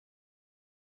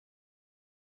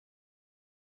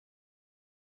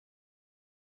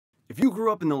If you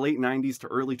grew up in the late 90s to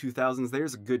early 2000s,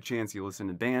 there's a good chance you listened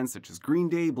to bands such as Green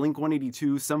Day,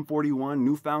 Blink-182, Sum 41,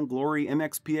 New Found Glory,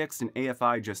 MXPX, and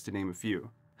AFI, just to name a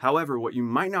few. However, what you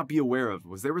might not be aware of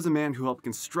was there was a man who helped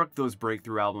construct those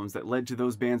breakthrough albums that led to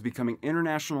those bands becoming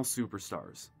international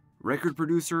superstars. Record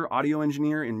producer, audio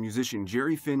engineer, and musician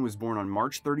Jerry Finn was born on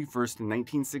March 31st in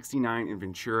 1969 in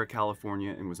Ventura,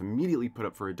 California, and was immediately put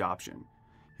up for adoption.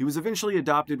 He was eventually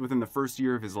adopted within the first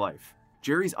year of his life.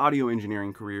 Jerry's audio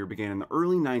engineering career began in the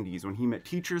early 90s when he met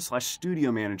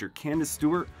teacher/studio manager Candace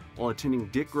Stewart while attending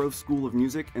Dick Grove School of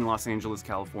Music in Los Angeles,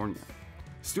 California.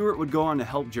 Stewart would go on to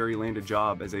help Jerry land a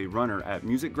job as a runner at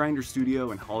Music Grinder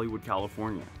Studio in Hollywood,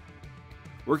 California.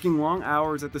 Working long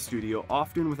hours at the studio,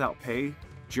 often without pay,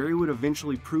 Jerry would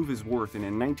eventually prove his worth, and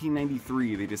in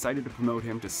 1993 they decided to promote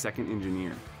him to second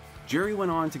engineer. Jerry went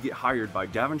on to get hired by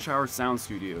Davonshire Sound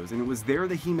Studios, and it was there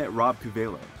that he met Rob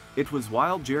Cuvello. It was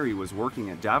while Jerry was working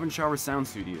at Davonshire Sound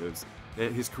Studios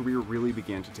that his career really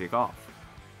began to take off.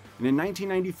 And in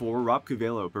 1994, Rob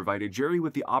Cuvello provided Jerry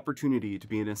with the opportunity to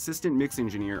be an assistant mix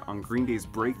engineer on Green Day's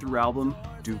breakthrough album,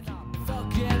 Dookie.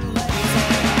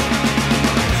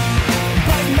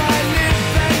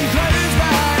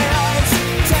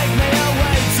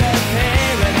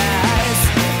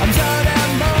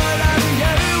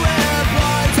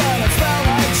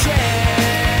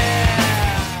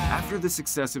 After the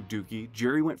success of Dookie,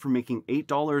 Jerry went from making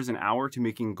 $8 an hour to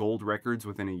making gold records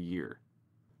within a year.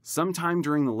 Sometime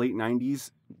during the late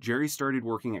 90s, Jerry started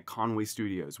working at Conway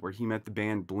Studios, where he met the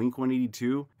band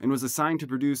Blink-182 and was assigned to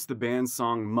produce the band's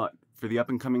song Mutt for the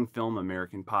up-and-coming film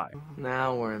American Pie.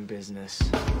 Now we're in business.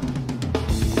 What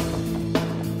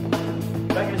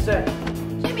are you gonna say?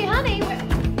 Jimmy, honey,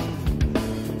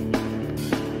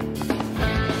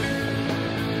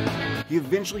 He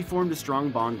eventually formed a strong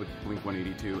bond with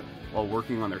Blink-182 while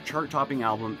working on their chart-topping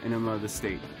album Enema of the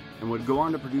State, and would go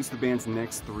on to produce the band's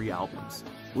next 3 albums.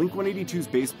 Blink-182's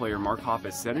bass player Mark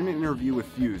Hoppus said in an interview with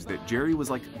Fuse that Jerry was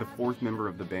like the 4th member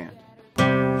of the band.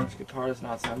 This guitar does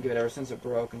not sound good ever since it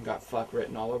broke and got fuck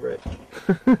written all over it.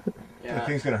 Yeah. The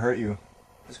thing's gonna hurt you.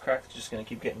 This crack's just gonna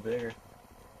keep getting bigger.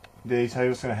 Did he tell you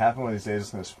what's gonna happen when he says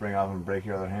it's gonna spring off and break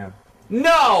your other hand?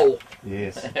 No!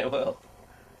 Yes. It will.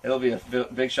 It'll be a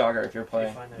big shocker if you're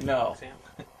playing. No.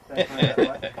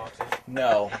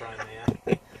 No.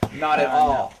 Not at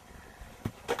all.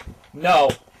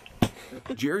 No.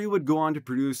 Jerry would go on to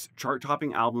produce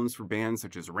chart-topping albums for bands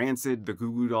such as Rancid, The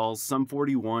Goo Goo Dolls, Sum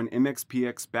 41,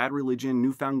 MXPX, Bad Religion,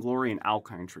 New Found Glory, and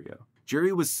Alkaline Trio.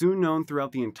 Jerry was soon known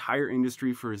throughout the entire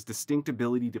industry for his distinct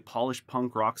ability to polish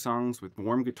punk rock songs with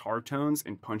warm guitar tones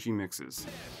and punchy mixes.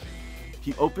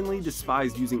 He openly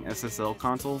despised using SSL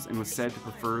consoles and was said to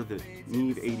prefer the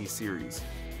Neve 80 series.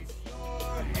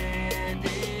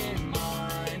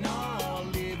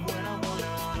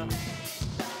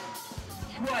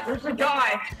 There's a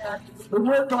guy who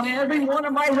worked on every one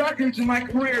of my records in my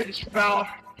career, this fella.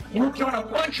 Worked on a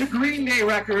bunch of Green Day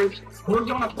records, worked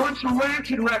on a bunch of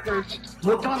Rancid records,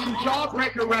 worked on some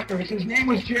Jawbreaker records. His name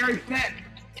was Jerry Finn.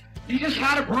 He just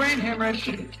had a brain hemorrhage,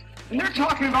 and they're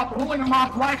talking about pulling him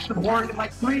off life support in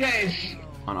like 3 days.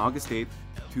 On August 8,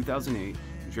 2008,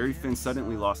 Jerry Finn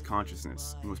suddenly lost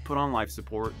consciousness and was put on life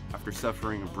support after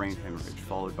suffering a brain hemorrhage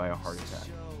followed by a heart attack.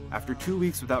 After 2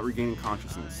 weeks without regaining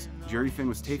consciousness, Jerry Finn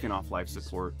was taken off life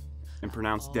support and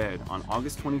pronounced dead on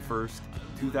August 21st,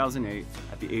 2008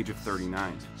 at the age of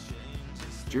 39.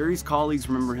 Jerry's colleagues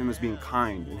remember him as being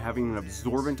kind and having an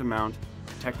absorbent amount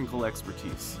of technical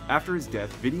expertise. After his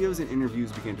death, videos and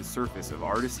interviews began to surface of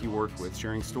artists he worked with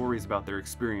sharing stories about their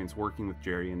experience working with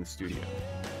Jerry in the studio.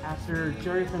 After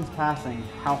Jerry Finn's passing,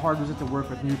 how hard was it to work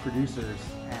with new producers?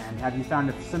 And have you found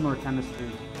a similar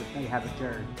chemistry that you had with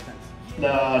Jerry since?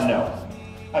 No.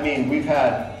 I mean, we've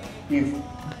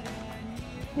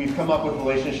come up with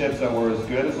relationships that were as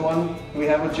good as the one we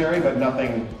have with Jerry, but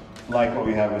nothing like what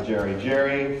we have with Jerry.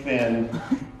 Jerry Finn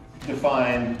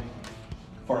defined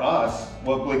for us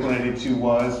what Blink-182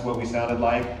 was, what we sounded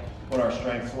like, what our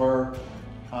strengths were.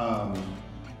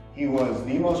 He was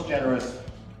the most generous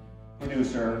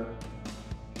producer.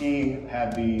 He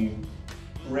had the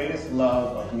greatest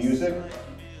love of music.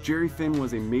 Jerry Finn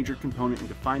was a major component in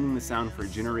defining the sound for a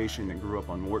generation that grew up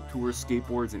on Warped Tour,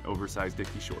 skateboards, and oversized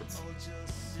Dickie shorts.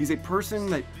 He's a person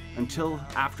that, until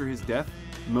after his death,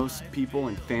 most people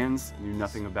and fans knew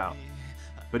nothing about.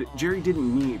 But Jerry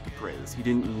didn't need the praise, he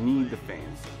didn't need the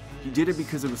fans. He did it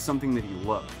because it was something that he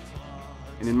loved.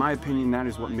 And in my opinion, that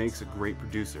is what makes a great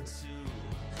producer.